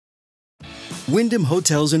Wyndham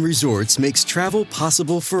Hotels and Resorts makes travel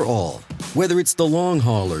possible for all. Whether it's the long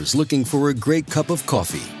haulers looking for a great cup of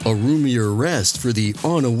coffee, a roomier rest for the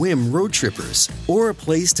on-a-whim road trippers, or a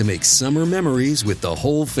place to make summer memories with the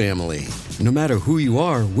whole family. No matter who you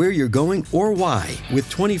are, where you're going, or why, with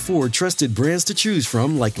 24 trusted brands to choose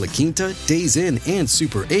from like La Quinta, Days Inn, and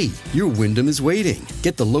Super 8, your Wyndham is waiting.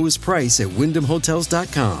 Get the lowest price at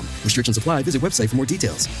WyndhamHotels.com. Restrictions apply. Visit website for more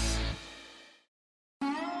details.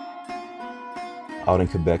 Out in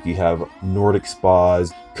Quebec, you have Nordic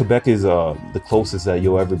spas. Quebec is the closest that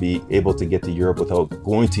you'll ever be able to get to Europe without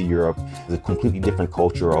going to Europe. There's a completely different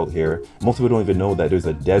culture out here. Most people don't even know that there's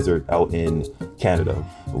a desert out in Canada.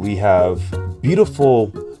 We have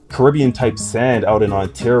beautiful Caribbean type sand out in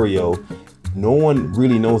Ontario. No one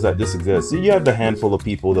really knows that this exists. So you have the handful of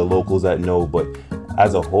people, the locals that know, but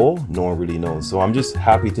as a whole, no one really knows. So I'm just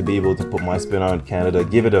happy to be able to put my spin on Canada,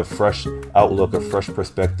 give it a fresh outlook, a fresh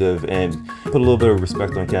perspective, and put a little bit of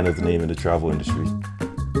respect on Canada's name in the travel industry.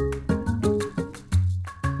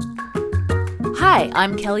 Hi,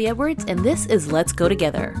 I'm Kelly Edwards, and this is Let's Go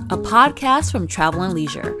Together, a podcast from Travel and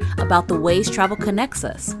Leisure about the ways travel connects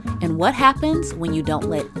us and what happens when you don't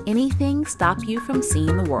let anything stop you from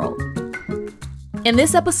seeing the world. In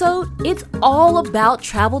this episode, it's all about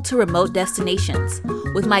travel to remote destinations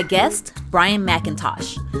with my guest, Brian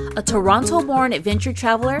McIntosh, a Toronto-born adventure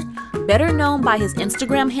traveler, better known by his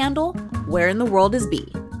Instagram handle, Where in the World is B.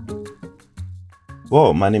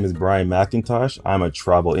 Well, my name is Brian McIntosh. I'm a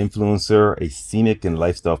travel influencer, a scenic and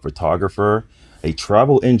lifestyle photographer, a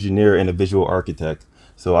travel engineer, and a visual architect.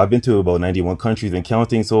 So I've been to about 91 countries and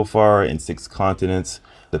counting so far in 6 continents.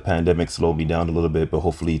 The pandemic slowed me down a little bit, but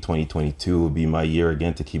hopefully 2022 will be my year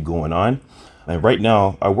again to keep going on. And right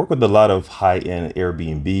now, I work with a lot of high-end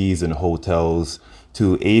Airbnbs and hotels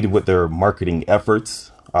to aid with their marketing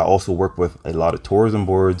efforts. I also work with a lot of tourism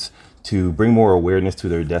boards to bring more awareness to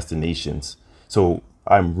their destinations. So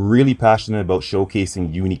I'm really passionate about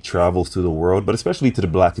showcasing unique travels to the world, but especially to the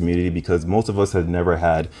Black community, because most of us have never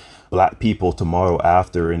had Black people to model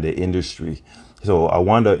after in the industry. So I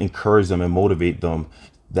want to encourage them and motivate them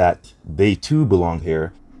that they too belong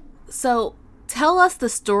here. So tell us the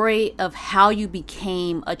story of how you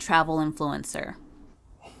became a travel influencer.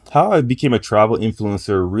 How I became a travel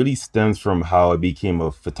influencer really stems from how I became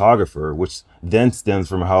a photographer, which then stems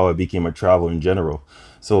from how I became a traveler in general.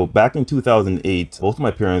 So back in 2008, both of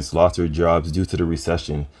my parents lost their jobs due to the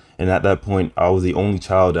recession. And at that point, I was the only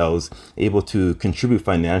child that was able to contribute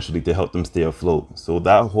financially to help them stay afloat. So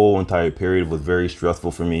that whole entire period was very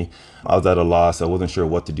stressful for me. I was at a loss. I wasn't sure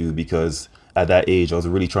what to do because at that age, I was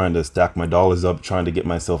really trying to stack my dollars up, trying to get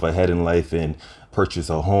myself ahead in life and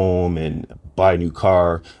purchase a home and buy a new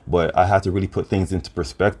car. But I had to really put things into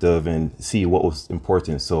perspective and see what was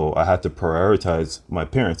important. So I had to prioritize my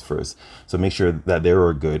parents first. So make sure that they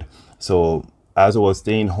were good. So as I was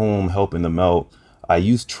staying home, helping them out, I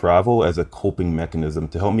used travel as a coping mechanism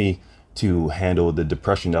to help me to handle the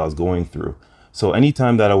depression that I was going through. So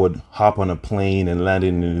anytime that I would hop on a plane and land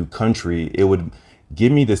in a new country, it would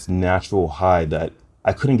give me this natural high that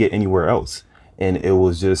I couldn't get anywhere else. And it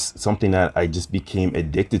was just something that I just became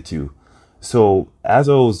addicted to. So as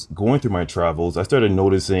I was going through my travels, I started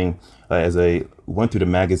noticing as I went through the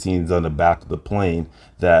magazines on the back of the plane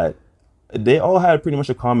that they all had pretty much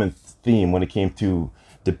a common theme when it came to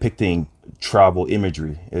depicting travel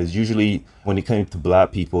imagery. Is usually when it came to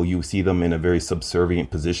Black people, you see them in a very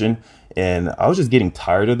subservient position. And I was just getting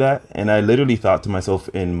tired of that. And I literally thought to myself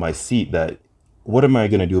in my seat that, what am I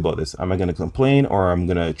going to do about this? Am I going to complain or I'm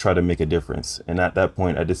going to try to make a difference? And at that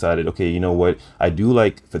point, I decided, okay, you know what? I do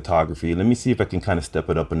like photography. Let me see if I can kind of step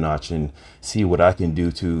it up a notch and see what I can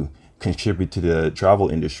do to contribute to the travel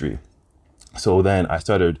industry. So then I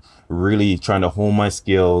started really trying to hone my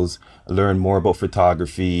skills, learn more about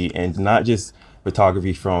photography, and not just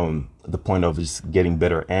photography from the point of just getting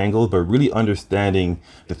better angles, but really understanding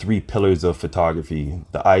the 3 pillars of photography: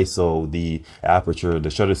 the ISO, the aperture, the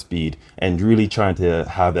shutter speed, and really trying to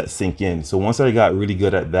have that sink in. So once I got really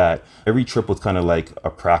good at that, every trip was kind of like a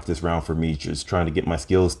practice round for me, just trying to get my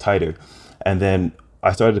skills tighter. And then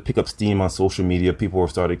I started to pick up steam on social media. People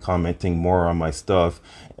started commenting more on my stuff.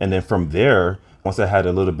 And then from there, once I had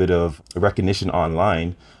a little bit of recognition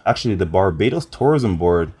online, actually the Barbados Tourism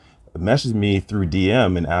Board messaged me through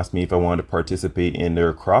DM and asked me if I wanted to participate in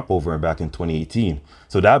their crop over back in 2018.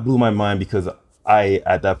 So that blew my mind because I,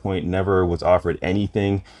 at that point, never was offered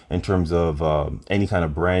anything in terms of any kind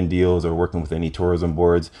of brand deals or working with any tourism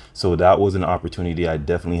boards. So that was an opportunity I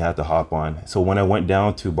definitely had to hop on. So when I went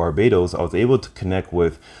down to Barbados, I was able to connect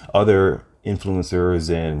with other influencers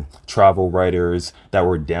and travel writers that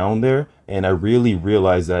were down there. And I really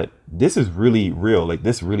realized that this is really real. Like,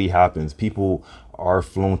 this really happens. People are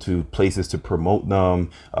flown to places to promote them.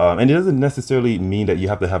 And it doesn't necessarily mean that you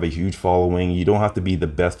have to have a huge following. You don't have to be the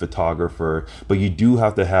best photographer, but you do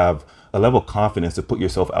have to have a level of confidence to put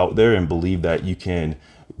yourself out there and believe that you can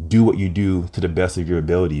do what you do to the best of your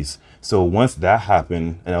abilities. So once that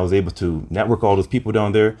happened and I was able to network all those people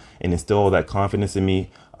down there and instill all that confidence in me,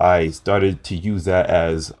 I started to use that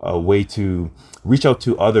as a way to reach out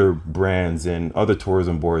to other brands and other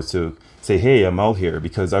tourism boards to say, hey, I'm out here,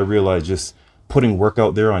 because I realized just putting work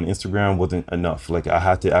out there on Instagram wasn't enough. Like, I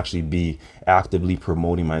had to actually be actively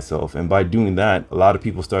promoting myself. And by doing that, a lot of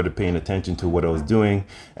people started paying attention to what I was doing.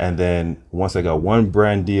 And then once I got one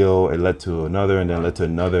brand deal, it led to another, and then led to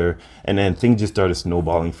another. And then things just started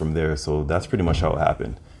snowballing from there. So that's pretty much how it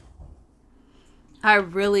happened. I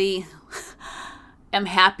really am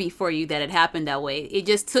happy for you that it happened that way. It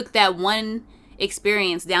just took that one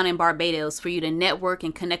experience down in Barbados for you to network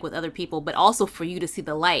and connect with other people, but also for you to see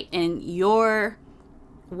the light. And your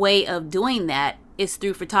way of doing that is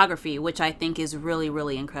through photography, which I think is really,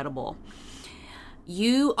 really incredible.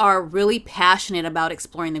 You are really passionate about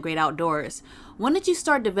exploring the great outdoors. When did you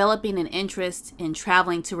start developing an interest in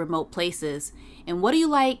traveling to remote places? And what do you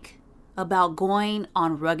like about going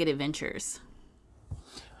on rugged adventures?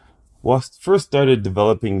 Well, I first started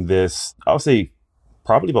developing this, I would say,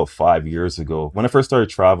 probably about 5 years ago. When I first started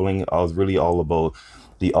traveling, I was really all about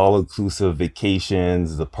the all-inclusive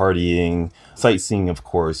vacations, the partying, sightseeing, of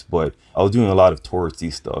course, but I was doing a lot of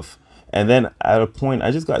touristy stuff. And then at a point, I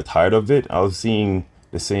just got tired of it. I was seeing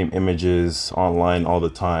the same images online all the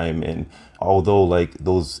time. And although like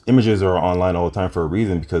those images are online all the time for a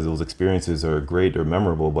reason, because those experiences are great or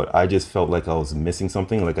memorable, but I just felt like I was missing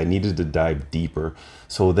something, like I needed to dive deeper.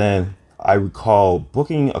 So then I recall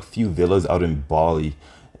booking a few villas out in Bali,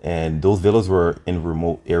 and those villas were in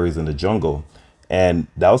remote areas in the jungle. And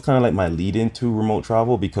that was kind of like my lead into remote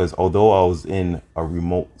travel, because although I was in a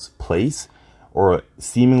remote place or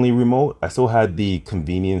seemingly remote, I still had the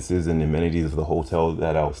conveniences and amenities of the hotel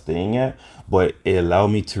that I was staying at, but it allowed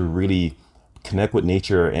me to really connect with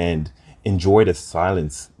nature and enjoy the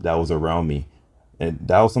silence that was around me. And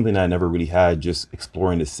that was something that I never really had just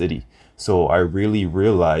exploring the city. So I really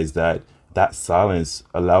realized that that silence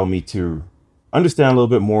allowed me to understand a little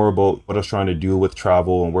bit more about what I was trying to do with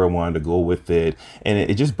travel and where I wanted to go with it. And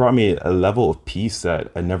it just brought me a level of peace that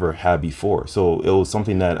I never had before. So it was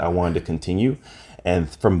something that I wanted to continue. And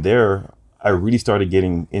from there, I really started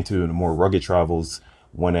getting into the more rugged travels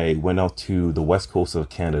when I went out to the west coast of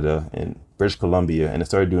Canada and British Columbia, and I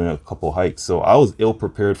started doing a couple hikes. So I was ill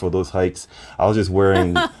prepared for those hikes. I was just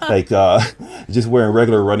wearing just wearing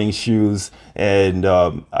regular running shoes, and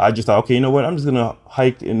I just thought, okay, you know what? I'm just gonna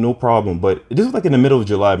hike and no problem. But this was like in the middle of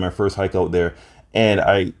July, my first hike out there, and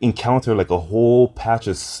I encountered like a whole patch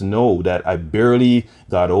of snow that I barely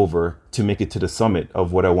got over to make it to the summit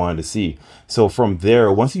of what I wanted to see. So from there,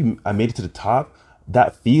 I made it to the top,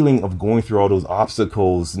 that feeling of going through all those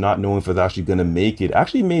obstacles, not knowing if I was actually going to make it,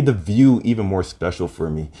 actually made the view even more special for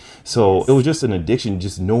me. So it was just an addiction,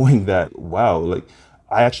 just knowing that, wow, like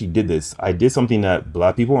I actually did this. I did something that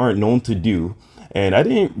Black people aren't known to do. And I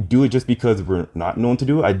didn't do it just because we're not known to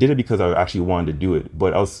do it. I did it because I actually wanted to do it.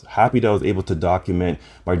 But I was happy that I was able to document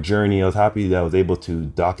my journey. I was happy that I was able to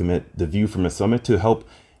document the view from the summit to help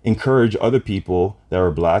encourage other people that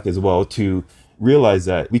are Black as well to realize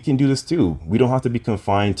that we can do this too. We don't have to be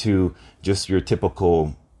confined to just your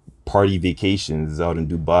typical party vacations out in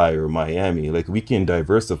Dubai or Miami. Like, we can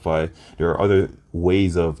diversify. There are other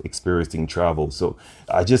ways of experiencing travel. So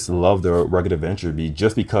I just love the rugged adventure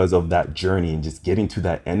just because of that journey, and just getting to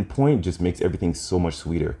that end point just makes everything so much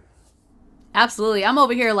sweeter. Absolutely. I'm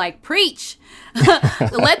over here like, preach,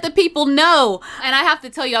 let the people know. And I have to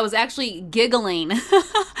tell you, I was actually giggling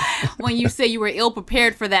when you say you were ill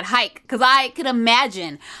prepared for that hike, because I could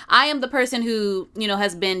imagine. I am the person who,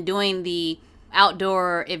 has been doing the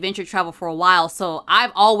outdoor adventure travel for a while. So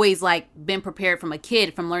I've always been prepared from a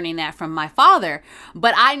kid, from learning that from my father.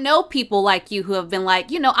 But I know people like you who have been like,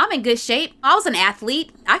 I'm in good shape. I was an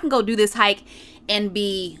athlete. I can go do this hike and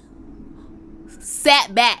be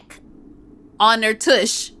sat back on their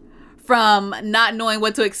tush from not knowing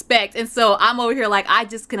what to expect. And so I'm over here like, I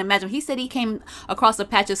just can imagine. He said he came across a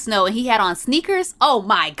patch of snow and he had on sneakers. Oh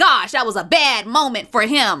my gosh, that was a bad moment for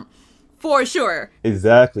him, for sure.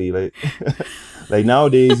 Exactly. Like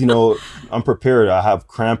nowadays, I'm prepared. I have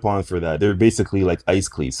crampons for that. They're basically like ice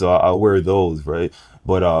cleats. So I'll wear those, right?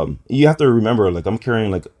 But you have to remember, like, I'm carrying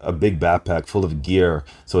like a big backpack full of gear,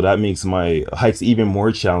 so that makes my hikes even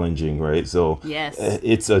more challenging, right? So Yes.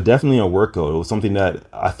 it's definitely a workout. It was something that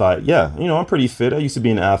I thought, yeah, I'm pretty fit. I used to be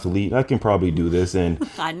an athlete. I can probably do this, and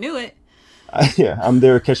I knew it. yeah, I'm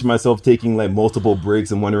there catching myself taking like multiple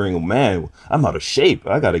breaks and wondering, man, I'm out of shape.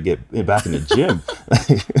 I got to get back in the gym.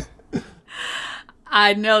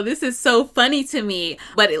 I know, this is so funny to me.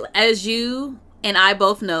 But as you and I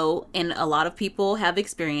both know, and a lot of people have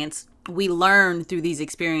experienced, we learn through these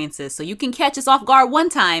experiences. So you can catch us off guard one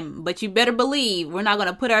time, but you better believe we're not going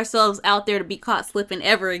to put ourselves out there to be caught slipping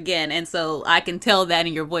ever again. And so I can tell that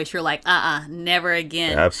in your voice. You're like, never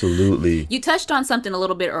again. Absolutely. You touched on something a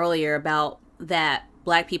little bit earlier about that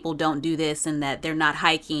Black people don't do this and that they're not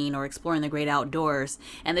hiking or exploring the great outdoors.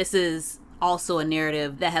 And this is also a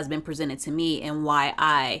narrative that has been presented to me, and why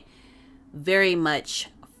I very much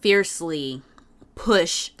fiercely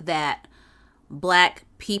push that Black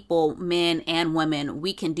people, men and women,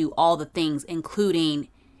 we can do all the things, including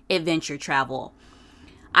adventure travel.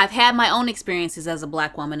 I've had my own experiences as a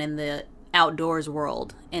Black woman in the outdoors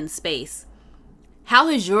world and space. How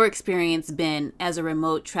has your experience been as a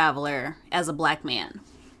remote traveler, as a Black man?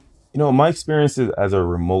 My experiences as a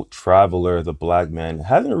remote traveler, as a Black man,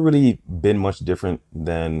 hasn't really been much different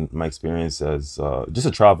than my experience as just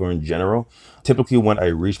a traveler in general. Typically, when I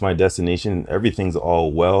reach my destination, everything's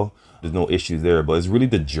all well. There's no issues there, but it's really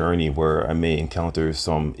the journey where I may encounter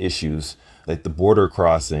some issues, like the border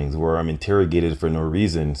crossings where I'm interrogated for no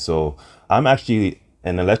reason. So I'm actually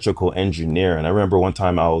an electrical engineer. And I remember one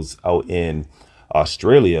time I was out in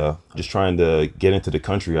Australia, just trying to get into the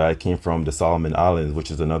country. I came from the Solomon Islands,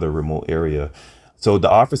 which is another remote area. So the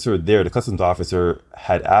officer there, the customs officer,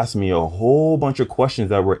 had asked me a whole bunch of questions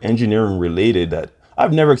that were engineering related that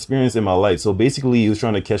I've never experienced in my life. So basically, he was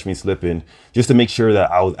trying to catch me slipping just to make sure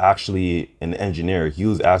that I was actually an engineer. He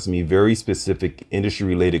was asking me very specific industry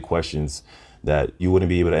related questions that you wouldn't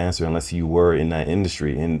be able to answer unless you were in that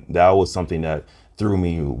industry. And that was something that threw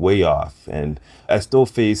me way off. And I still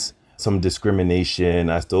face some discrimination.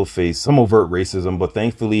 I still face some overt racism, but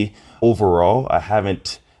thankfully, overall, I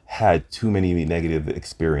haven't had too many negative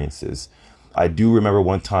experiences. I do remember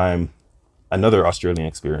one time, another Australian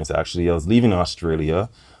experience, actually. I was leaving Australia.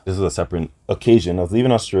 This was a separate occasion. I was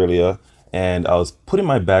leaving Australia and I was putting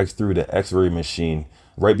my bags through the X-ray machine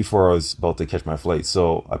right before I was about to catch my flight.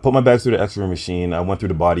 So I put my bags through the X-ray machine. I went through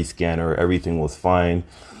the body scanner. Everything was fine.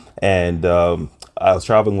 And I was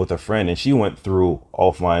traveling with a friend and she went through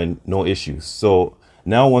all fine, no issues. So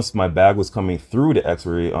now once my bag was coming through the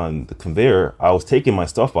X-ray on the conveyor, I was taking my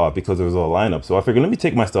stuff off because there was a lineup. So I figured, let me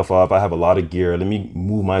take my stuff off. I have a lot of gear. Let me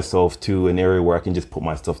move myself to an area where I can just put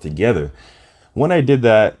my stuff together. When I did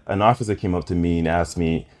that, an officer came up to me and asked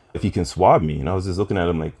me if he can swab me. And I was just looking at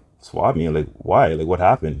him like, swab me? Like, why? Like, what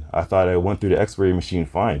happened? I thought I went through the X-ray machine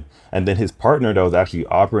fine. And then his partner that was actually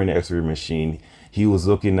operating the X-ray machine, he was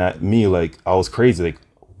looking at me like I was crazy. Like,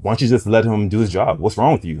 why don't you just let him do his job? What's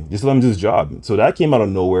wrong with you? Just let him do his job. So that came out of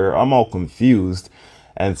nowhere. I'm all confused.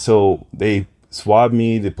 And so they swabbed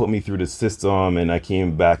me, they put me through the system, and I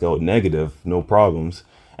came back out negative, no problems.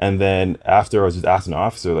 And then after, I was just asking the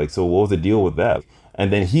officer, like, so what was the deal with that?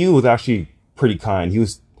 And then he was actually pretty kind. He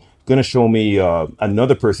was going to show me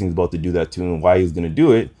another person who's about to do that too and why he was going to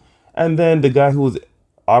do it. And then the guy who was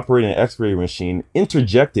operating an X-ray machine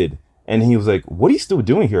interjected. And he was like, what are you still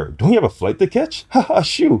doing here? Don't you have a flight to catch? Haha,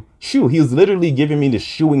 shoo. He was literally giving me the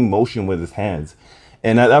shooing motion with his hands.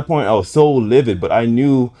 And at that point, I was so livid, but I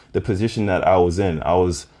knew the position that I was in. I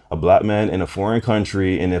was a Black man in a foreign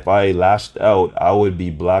country. And if I lashed out, I would be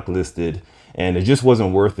blacklisted. And it just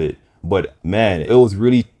wasn't worth it. But man, it was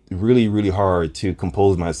really, really, really hard to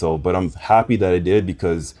compose myself. But I'm happy that I did,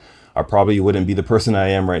 because I probably wouldn't be the person I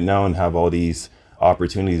am right now and have all these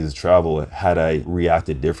opportunities to travel had I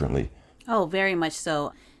reacted differently. Oh, very much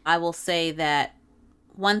so. I will say that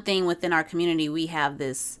one thing within our community, we have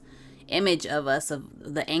this image of us,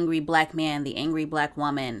 of the angry Black man, the angry Black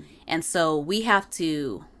woman. And so we have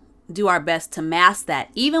to do our best to mask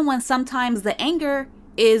that, even when sometimes the anger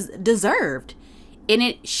is deserved. And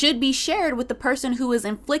it should be shared with the person who is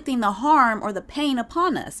inflicting the harm or the pain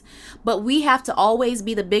upon us. But we have to always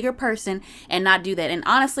be the bigger person and not do that. And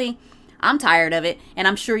honestly, I'm tired of it, and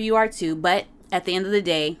I'm sure you are too. But at the end of the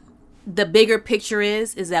day, the bigger picture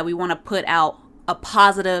is that we want to put out a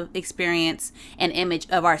positive experience and image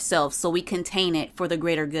of ourselves so we contain it for the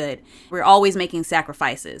greater good. We're always making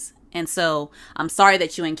sacrifices. And so I'm sorry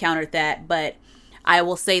that you encountered that, but I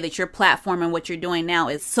will say that your platform and what you're doing now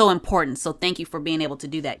is so important. So thank you for being able to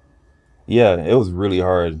do that. Yeah, it was really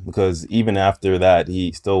hard, because even after that,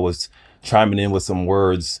 he still was chiming in with some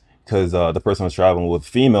words, because the person was traveling with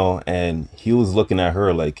female, and he was looking at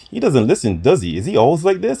her like, he doesn't listen, does he? Is he always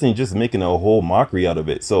like this? And just making a whole mockery out of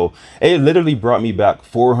it. So it literally brought me back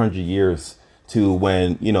 400 years to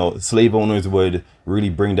when, slave owners would really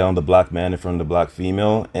bring down the black man in front of the black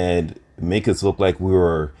female and make us look like we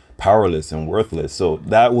were powerless and worthless. So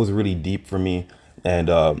that was really deep for me. And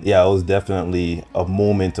it was definitely a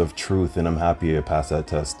moment of truth, and I'm happy I passed that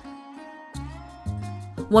test.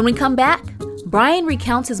 When we come back, Brian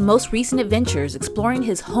recounts his most recent adventures exploring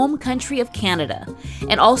his home country of Canada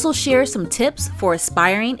and also shares some tips for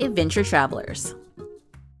aspiring adventure travelers.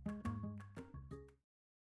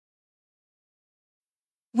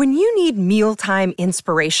 When you need mealtime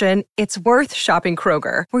inspiration, it's worth shopping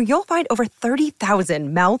Kroger, where you'll find over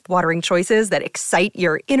 30,000 mouth-watering choices that excite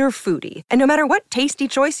your inner foodie. And no matter what tasty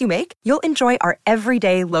choice you make, you'll enjoy our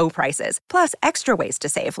everyday low prices, plus extra ways to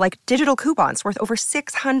save, like digital coupons worth over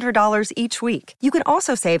 $600 each week. You can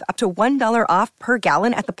also save up to $1 off per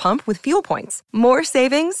gallon at the pump with fuel points. More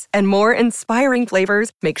savings and more inspiring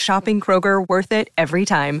flavors make shopping Kroger worth it every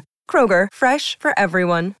time. Kroger, fresh for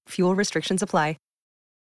everyone. Fuel restrictions apply.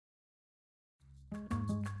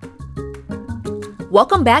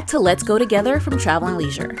 Welcome back to Let's Go Together from Travel and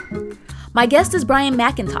Leisure. My guest is Brian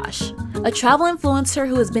McIntosh, a travel influencer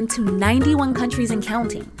who has been to 91 countries and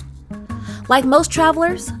counting. Like most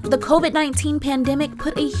travelers, the COVID-19 pandemic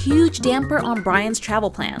put a huge damper on Brian's travel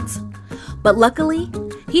plans. But luckily,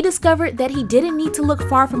 he discovered that he didn't need to look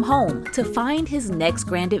far from home to find his next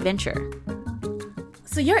grand adventure.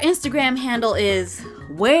 So your Instagram handle is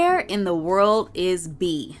Where in the World is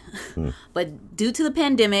B? But due to the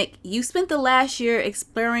pandemic, you spent the last year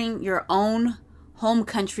exploring your own home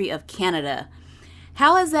country of Canada.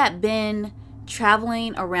 How has that been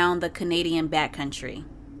traveling around the Canadian backcountry?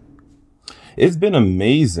 It's been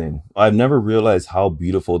amazing. I've never realized how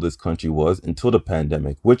beautiful this country was until the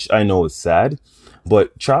pandemic, which I know is sad.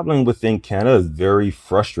 But traveling within Canada is very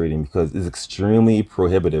frustrating because it's extremely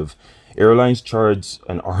prohibitive. Airlines charge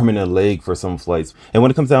an arm and a leg for some flights. And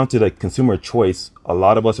when it comes down to consumer choice, a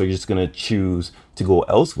lot of us are just going to choose to go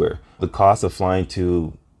elsewhere. The cost of flying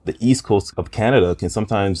to the east coast of Canada can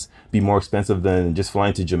sometimes be more expensive than just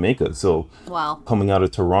flying to Jamaica. So Coming out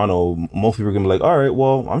of Toronto, most people are going to be like, all right,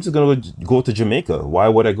 well, I'm just going to go to Jamaica. Why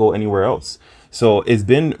would I go anywhere else? So it's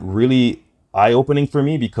been really eye-opening for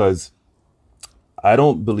me because I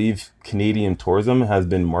don't believe Canadian tourism has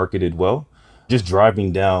been marketed well. Just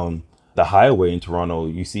driving down the highway in Toronto,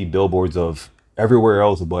 you see billboards of everywhere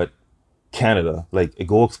else but Canada. Like,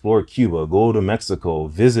 go explore Cuba, go to Mexico,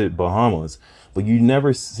 visit Bahamas. But you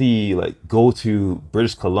never see, go to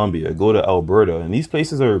British Columbia, go to Alberta. And these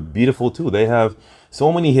places are beautiful too. They have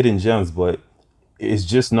so many hidden gems, but it's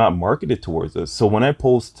just not marketed towards us. So when I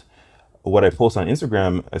post what I post on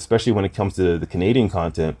Instagram, especially when it comes to the Canadian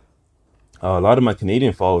content, a lot of my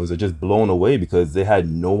Canadian followers are just blown away because they had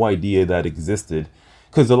no idea that existed.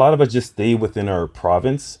 Because a lot of us just stay within our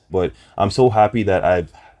province, but I'm so happy that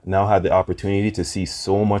I've now had the opportunity to see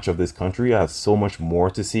so much of this country. I have so much more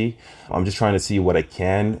to see. I'm just trying to see what I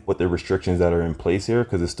can with the restrictions that are in place here,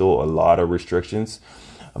 because there's still a lot of restrictions,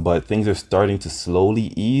 but things are starting to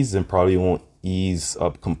slowly ease and probably won't ease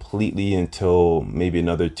up completely until maybe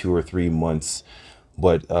another 2 or 3 months.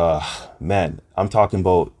 But man, I'm talking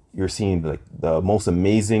about, you're seeing the most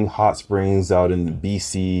amazing hot springs out in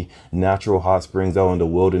BC, natural hot springs out in the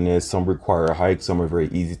wilderness. Some require a hike, some are very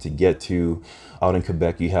easy to get to. Out in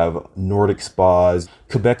Quebec, you have Nordic spas.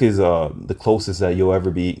 Quebec is the closest that you'll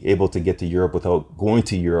ever be able to get to Europe without going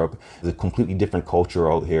to Europe. There's a completely different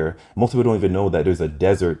culture out here. Most people don't even know that there's a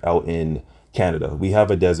desert out in Canada. We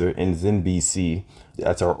have a desert, and it's in BC.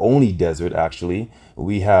 That's our only desert, actually.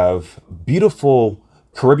 We have beautiful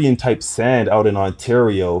Caribbean type sand out in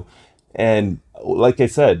Ontario. And like I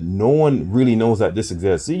said, no one really knows that this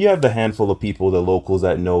exists. So you have the handful of people, the locals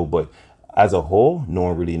that know, but as a whole, no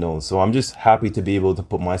one really knows. So I'm just happy to be able to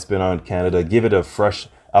put my spin on Canada, give it a fresh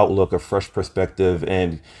outlook, a fresh perspective,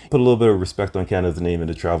 and put a little bit of respect on Canada's name in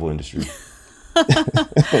the travel industry.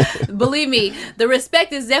 Believe me, the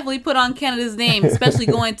respect is definitely put on Canada's name, especially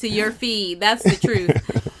going to your feed. That's the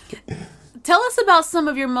truth. Tell us about some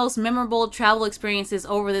of your most memorable travel experiences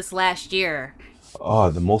over this last year. Oh,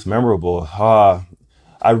 the most memorable.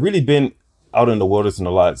 I've really been out in the wilderness a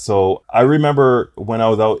lot. So I remember when I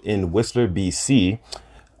was out in Whistler, BC,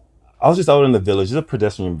 I was just out in the village, just a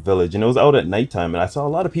pedestrian village, and it was out at nighttime, and I saw a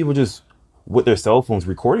lot of people just with their cell phones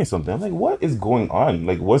recording something. I'm like, what is going on?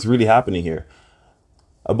 Like, what's really happening here?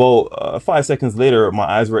 About 5 seconds later, my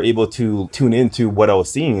eyes were able to tune into what I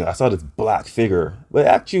was seeing. I saw this black figure, but it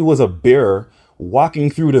actually was a bear walking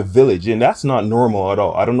through the village, and that's not normal at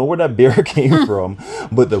all. I don't know where that bear came from,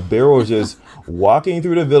 but the bear was just walking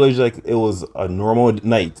through the village like it was a normal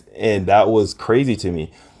night, and that was crazy to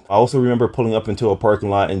me. I also remember pulling up into a parking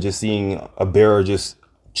lot and just seeing a bear just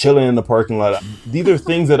chilling in the parking lot. These are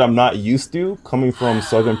things that I'm not used to coming from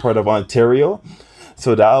southern part of Ontario,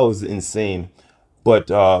 so that was insane. But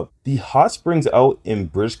the hot springs out in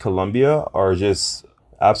British Columbia are just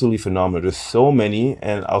absolutely phenomenal. There's so many,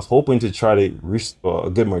 and I was hoping to try to reach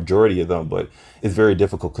a good majority of them, but it's very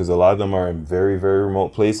difficult because a lot of them are in very, very remote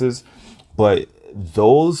places. But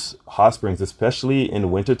those hot springs, especially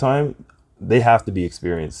in wintertime, they have to be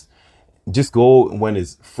experienced. Just go when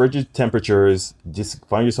it's frigid temperatures, just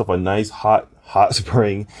find yourself a nice hot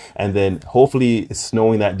spring, and then hopefully it's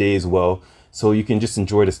snowing that day as well. So you can just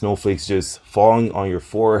enjoy the snowflakes just falling on your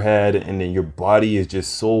forehead, and then your body is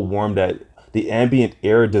just so warm that the ambient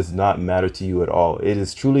air does not matter to you at all. It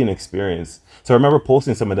is truly an experience. So I remember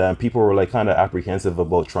posting some of that, and people were like kind of apprehensive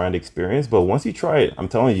about trying to experience. But once you try it, I'm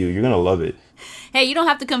telling you, you're going to love it. Hey, you don't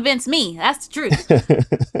have to convince me. That's the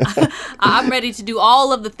truth. I'm ready to do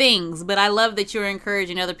all of the things, but I love that you're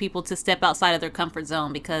encouraging other people to step outside of their comfort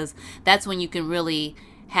zone, because that's when you can really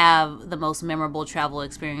have the most memorable travel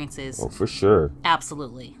experiences. Oh, for sure.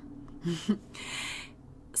 Absolutely.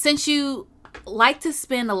 Since you like to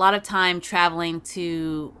spend a lot of time traveling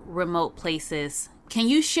to remote places, can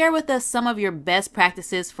you share with us some of your best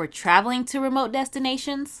practices for traveling to remote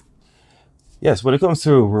destinations? Yes, when it comes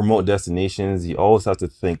to remote destinations, you always have to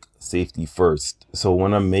think safety first. So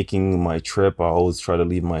when I'm making my trip, I always try to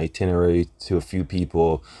leave my itinerary to a few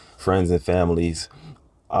people, friends and families.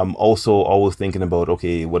 I'm also always thinking about,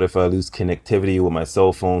 okay, what if I lose connectivity with my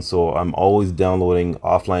cell phone? So I'm always downloading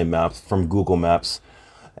offline maps from Google Maps,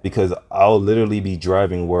 because I'll literally be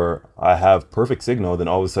driving where I have perfect signal, then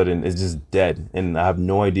all of a sudden it's just dead, and I have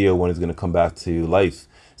no idea when it's going to come back to life.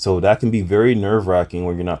 So that can be very nerve-wracking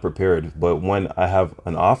when you're not prepared. But when I have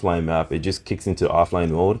an offline map, it just kicks into offline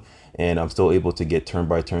mode, and I'm still able to get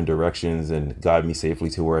turn-by-turn directions and guide me safely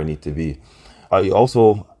to where I need to be. I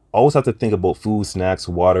also always have to think about food, snacks,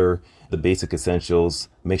 water, the basic essentials.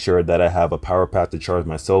 Make sure that I have a power pack to charge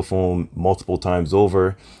my cell phone multiple times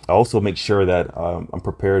over. I also make sure that I'm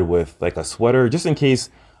prepared with like a sweater, just in case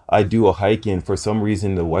I do a hike and for some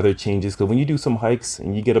reason the weather changes. Because when you do some hikes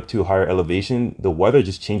and you get up to a higher elevation, the weather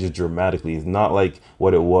just changes dramatically. It's not like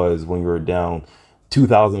what it was when we were down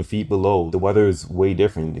 2,000 feet below. The weather is way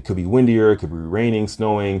different. It could be windier, it could be raining,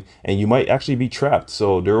 snowing, and you might actually be trapped.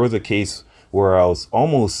 So there was a case where I was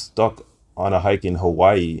almost stuck on a hike in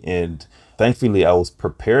Hawaii, and thankfully I was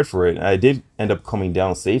prepared for it. And I did end up coming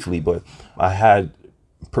down safely, but I had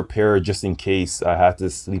prepared just in case I had to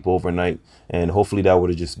sleep overnight, and hopefully that would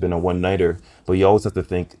have just been a one-nighter. But you always have to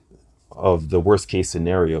think of the worst case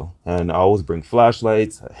scenario, and I always bring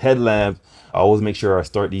flashlights, a headlamp. I always make sure I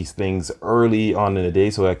start these things early on in the day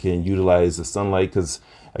so I can utilize the sunlight, because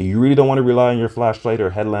you really don't want to rely on your flashlight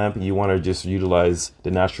or headlamp. You want to just utilize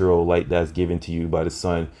the natural light that's given to you by the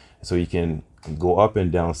sun so you can go up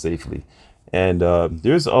and down safely. And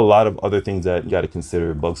there's a lot of other things that you got to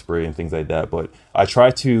consider, bug spray and things like that. But I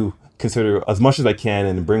try to consider as much as I can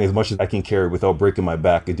and bring as much as I can carry without breaking my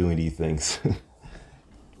back of doing these things.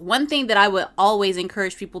 One thing that I would always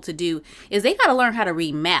encourage people to do is they got to learn how to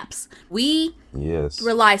read maps. We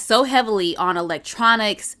rely so heavily on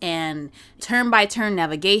electronics and turn-by-turn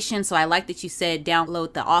navigation. So I like that you said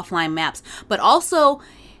download the offline maps. But also,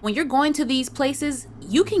 when you're going to these places,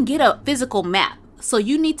 you can get a physical map. So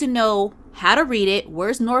you need to know how to read it,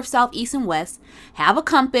 where's north, south, east, and west, have a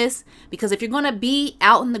compass, because if you're going to be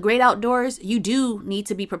out in the great outdoors, you do need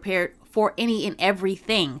to be prepared for any and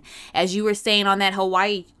everything. As you were saying on that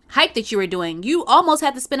Hawaii hike that you were doing, you almost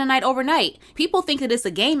had to spend a night overnight. People think that it's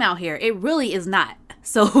a game out here. It really is not.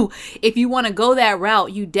 So if you want to go that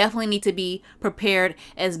route, you definitely need to be prepared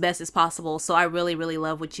as best as possible. So I really, really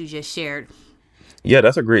love what you just shared. Yeah,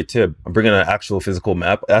 that's a great tip. I'm bringing an actual physical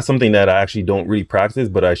map. That's something that I actually don't really practice,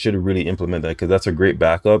 but I should really implement that, because that's a great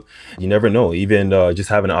backup. You never know. Even just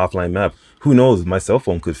having an offline map, who knows? My cell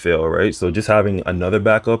phone could fail, right? So just having another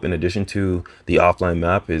backup in addition to the offline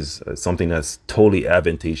map is something that's totally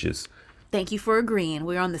advantageous. Thank you for agreeing.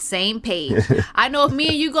 We're on the same page. I know if me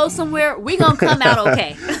and you go somewhere, we're going to come out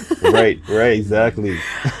okay. Right, exactly.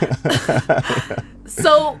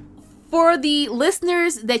 So for the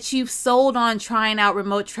listeners that you've sold on trying out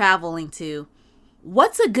remote traveling to,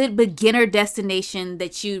 what's a good beginner destination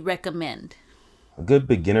that you recommend? A good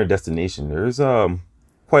beginner destination. There's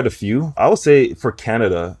quite a few. I would say for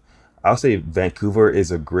Canada, I would say Vancouver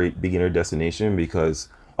is a great beginner destination, because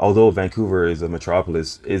although Vancouver is a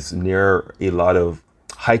metropolis, it's near a lot of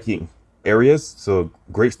hiking areas. So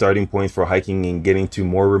great starting points for hiking and getting to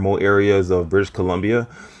more remote areas of British Columbia.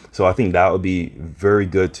 So I think that would be very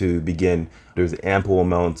good to begin. There's ample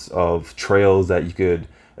amounts of trails that you could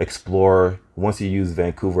explore once you use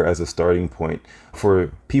Vancouver as a starting point.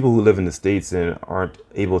 For people who live in the States and aren't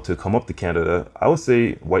able to come up to Canada, I would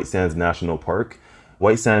say White Sands National Park.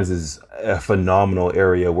 White Sands is a phenomenal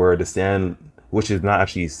area where the sand, which is not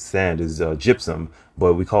actually sand, is gypsum,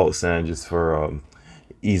 but we call it sand just for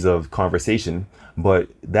ease of conversation. But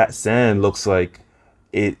that sand looks like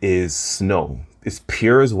it is snow. It's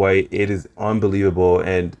pure as white. It is unbelievable.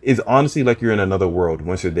 And it's honestly like you're in another world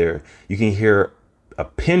once you're there. You can hear a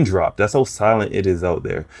pin drop. That's how silent it is out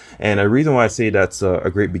there. And the reason why I say that's a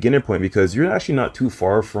great beginning point, because you're actually not too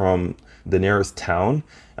far from the nearest town.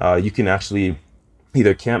 You can actually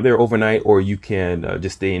either camp there overnight, or you can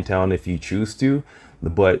just stay in town if you choose to.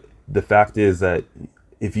 But the fact is that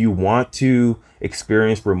if you want to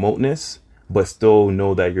experience remoteness, but still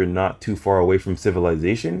know that you're not too far away from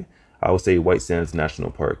civilization, I would say White Sands National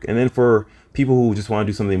Park. And then for people who just want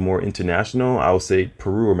to do something more international, I would say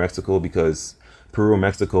Peru or Mexico, because Peru or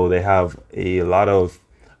Mexico, they have a lot of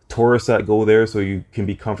tourists that go there. So you can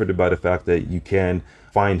be comforted by the fact that you can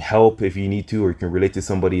find help if you need to, or you can relate to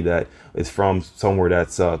somebody that is from somewhere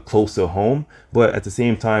that's close to home. But at the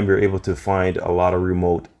same time, you're able to find a lot of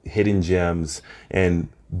remote hidden gems and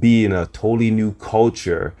be in a totally new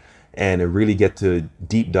culture and really get to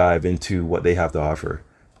deep dive into what they have to offer.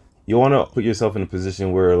 You want to put yourself in a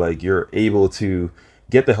position where like you're able to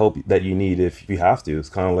get the help that you need if you have to. It's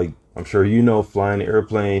kind of like, I'm sure you know, flying an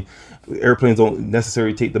airplane. Airplanes don't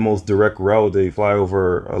necessarily take the most direct route. They fly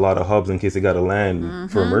over a lot of hubs in case they got to land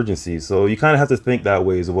for emergencies. So you kind of have to think that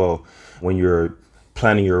way as well when you're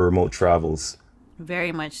planning your remote travels.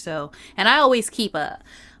 Very much so. And I always keep a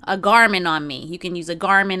Garmin on me. You can use a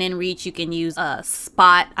Garmin inReach. You can use a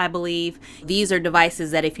Spot, I believe. These are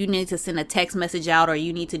devices that if you need to send a text message out, or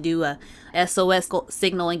you need to do a SOS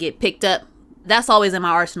signal and get picked up, that's always in my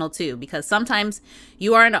arsenal too, because sometimes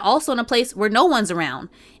you are also in a place where no one's around,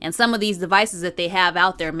 and some of these devices that they have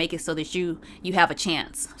out there make it so that you have a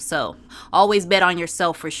chance. So always bet on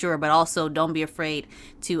yourself for sure, but also don't be afraid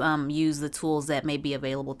to use the tools that may be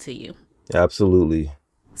available to you. Absolutely.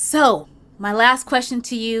 So my last question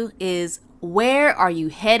to you is, where are you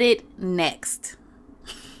headed next?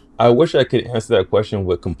 I wish I could answer that question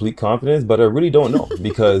with complete confidence, but I really don't know,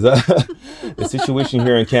 because the situation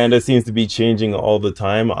here in Canada seems to be changing all the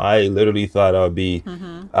time. I literally thought I would be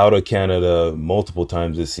out of Canada multiple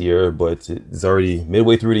times this year, but it's already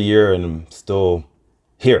midway through the year and I'm still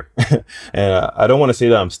here. And I don't want to say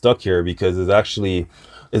that I'm stuck here, because it's actually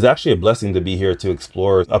a blessing to be here to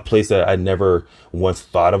explore a place that I never once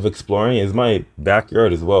thought of exploring. It's my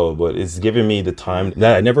backyard as well, but it's given me the time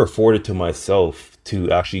that I never afforded to myself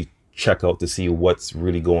to actually check out to see what's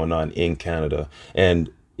really going on in Canada.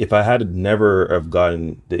 And if I had never have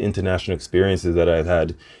gotten the international experiences that I've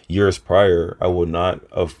had years prior, I would not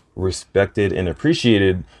have respected and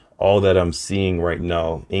appreciated all that I'm seeing right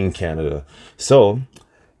now in Canada. So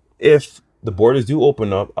if the borders do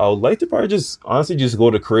open up, I would like to probably just honestly just go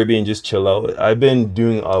to Caribbean and just chill out. I've been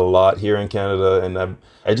doing a lot here in Canada, and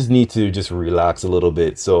I just need to just relax a little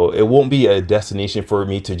bit. So it won't be a destination for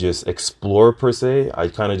me to just explore per se. I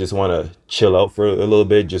kind of just want to chill out for a little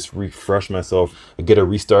bit, just refresh myself, get a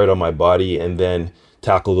restart on my body, and then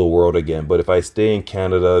tackle the world again. But if I stay in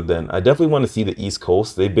Canada, then I definitely want to see the East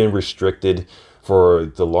Coast. They've been restricted for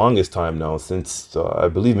the longest time now, since I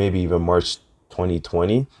believe maybe even March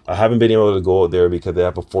 2020. I haven't been able to go out there because they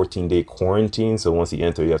have a 14-day quarantine. So once you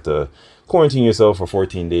enter, you have to quarantine yourself for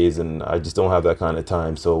 14 days. And I just don't have that kind of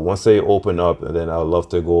time. So once they open up, then I'd love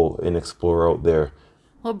to go and explore out there.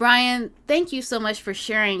 Well, Brian, thank you so much for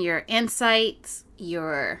sharing your insights,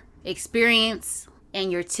 your experience, and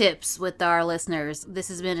your tips with our listeners. This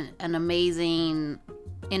has been an amazing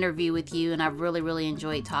interview with you, and I've really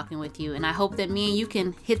enjoyed talking with you, and I hope that me and you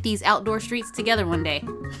can hit these outdoor streets together one day.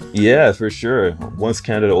 Yeah, for sure, once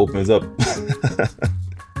Canada opens up.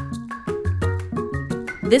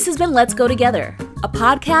 This has been Let's Go Together, a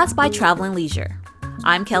podcast by Travel and Leisure.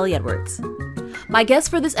 I'm Kelly Edwards. My guest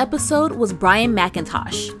for this episode was Brian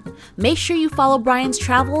McIntosh. Make sure you follow Brian's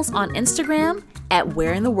travels on Instagram at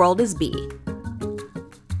whereintheworldisb.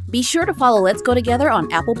 Be sure to follow Let's Go Together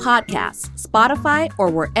on Apple Podcasts, Spotify, or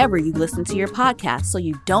wherever you listen to your podcasts so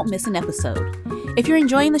you don't miss an episode. If you're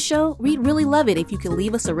enjoying the show, we'd really love it if you could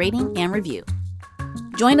leave us a rating and review.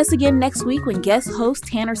 Join us again next week when guest host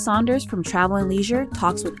Tanner Saunders from Travel and Leisure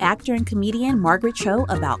talks with actor and comedian Margaret Cho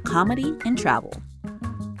about comedy and travel.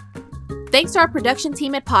 Thanks to our production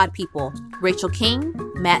team at Pod People, Rachel King,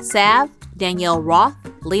 Matt Sav, Danielle Roth,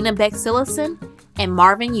 Lena Beck-Sillison, and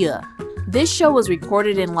Marvin Yueh. This show was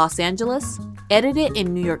recorded in Los Angeles, edited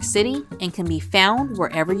in New York City, and can be found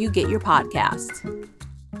wherever you get your podcasts.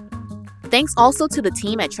 Thanks also to the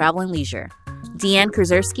team at Travel and Leisure, Deanne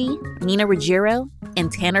Krzersky, Nina Ruggiero, and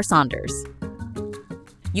Tanner Saunders.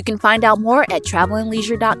 You can find out more at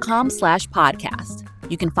travelandleisure.com/podcast.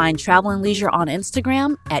 You can find Travel and Leisure on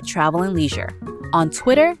Instagram at Travel and Leisure, on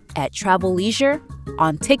Twitter at Travel Leisure,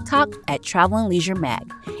 on TikTok at Travel and Leisure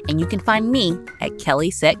Mag, and you can find me at Kelly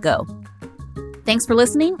Set Go. Thanks for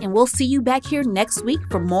listening, and we'll see you back here next week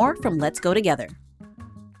for more from Let's Go Together.